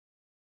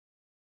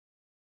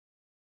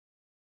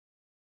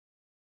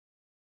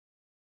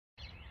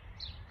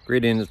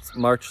Greetings, it's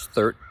March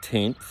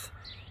 13th,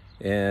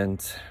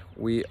 and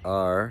we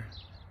are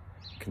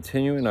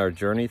continuing our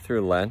journey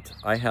through Lent.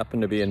 I happen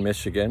to be in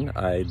Michigan.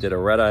 I did a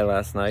red-eye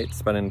last night,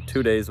 spending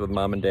 2 days with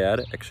Mom and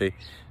Dad, actually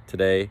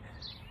today,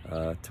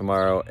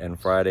 tomorrow, and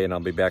Friday, and I'll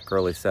be back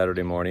early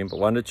Saturday morning. But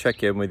wanted to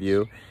check in with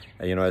you,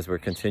 as we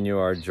continue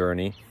our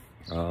journey.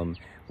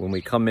 When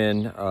we come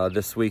in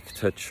this week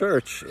to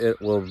church, it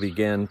will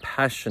begin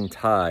Passion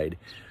Tide,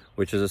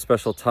 which is a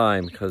special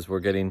time because we're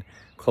getting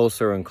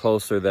closer and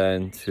closer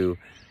then to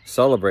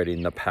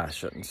celebrating the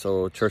Passion.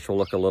 So church will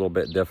look a little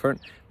bit different.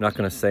 I'm not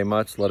going to say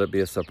much, let it be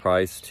a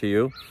surprise to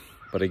you.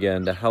 But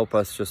again, to help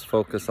us just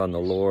focus on the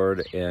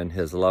Lord and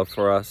His love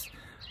for us.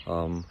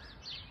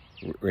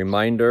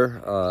 Reminder,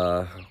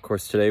 of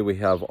course, today we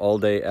have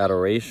all-day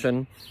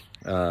adoration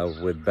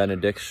with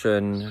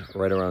benediction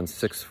right around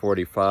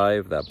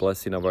 6:45, that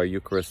blessing of our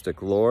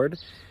Eucharistic Lord.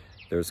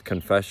 There's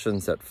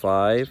confessions at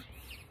 5.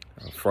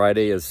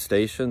 Friday is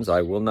Stations.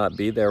 I will not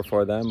be there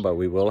for them, but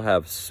we will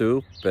have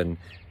soup and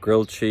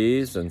grilled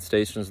cheese and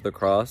Stations of the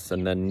Cross.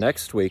 And then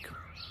next week,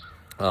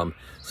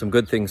 some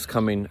good things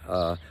coming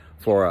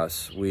for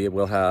us. We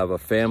will have a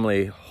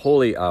family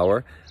holy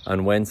hour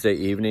on Wednesday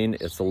evening.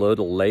 It's a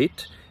little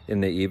late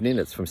in the evening.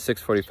 It's from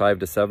 6:45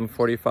 to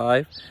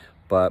 7:45,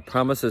 but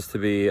promises to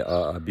be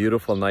a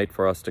beautiful night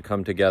for us to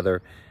come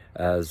together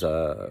as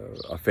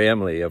a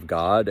family of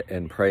God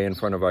and pray in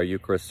front of our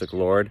Eucharistic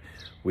Lord.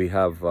 We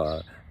have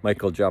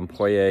Michael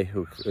Jampoye,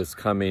 who is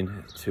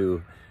coming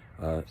to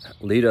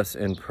lead us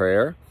in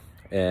prayer,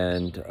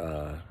 and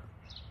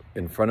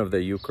in front of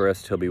the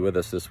Eucharist. He'll be with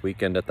us this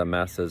weekend at the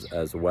Masses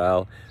as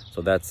well.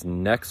 So that's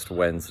next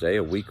Wednesday,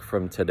 a week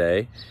from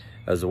today,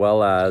 as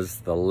well as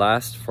the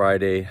last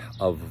Friday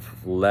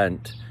of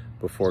Lent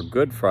before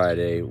Good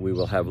Friday. We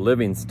will have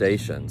living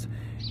stations,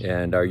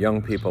 and our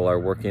young people are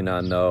working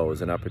on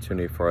those, an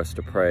opportunity for us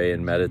to pray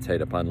and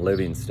meditate upon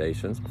living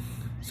stations.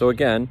 So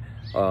again,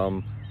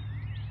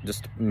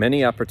 just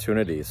many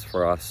opportunities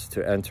for us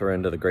to enter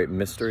into the great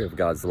mystery of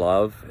God's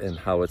love and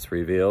how it's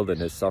revealed in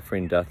His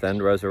suffering, death,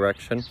 and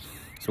resurrection.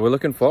 So we're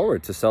looking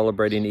forward to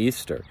celebrating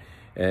Easter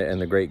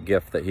and the great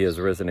gift that He has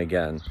risen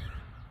again.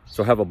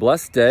 So have a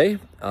blessed day.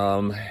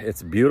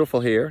 It's beautiful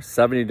here,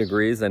 70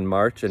 degrees in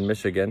March in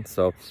Michigan.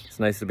 So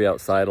it's nice to be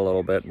outside a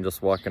little bit and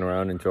just walking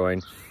around,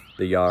 enjoying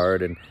the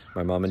yard and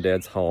my mom and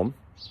dad's home.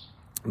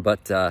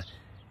 But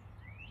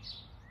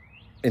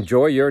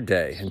enjoy your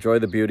day. Enjoy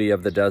the beauty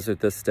of the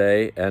desert this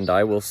day, and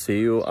I will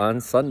see you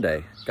on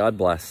Sunday. God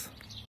bless.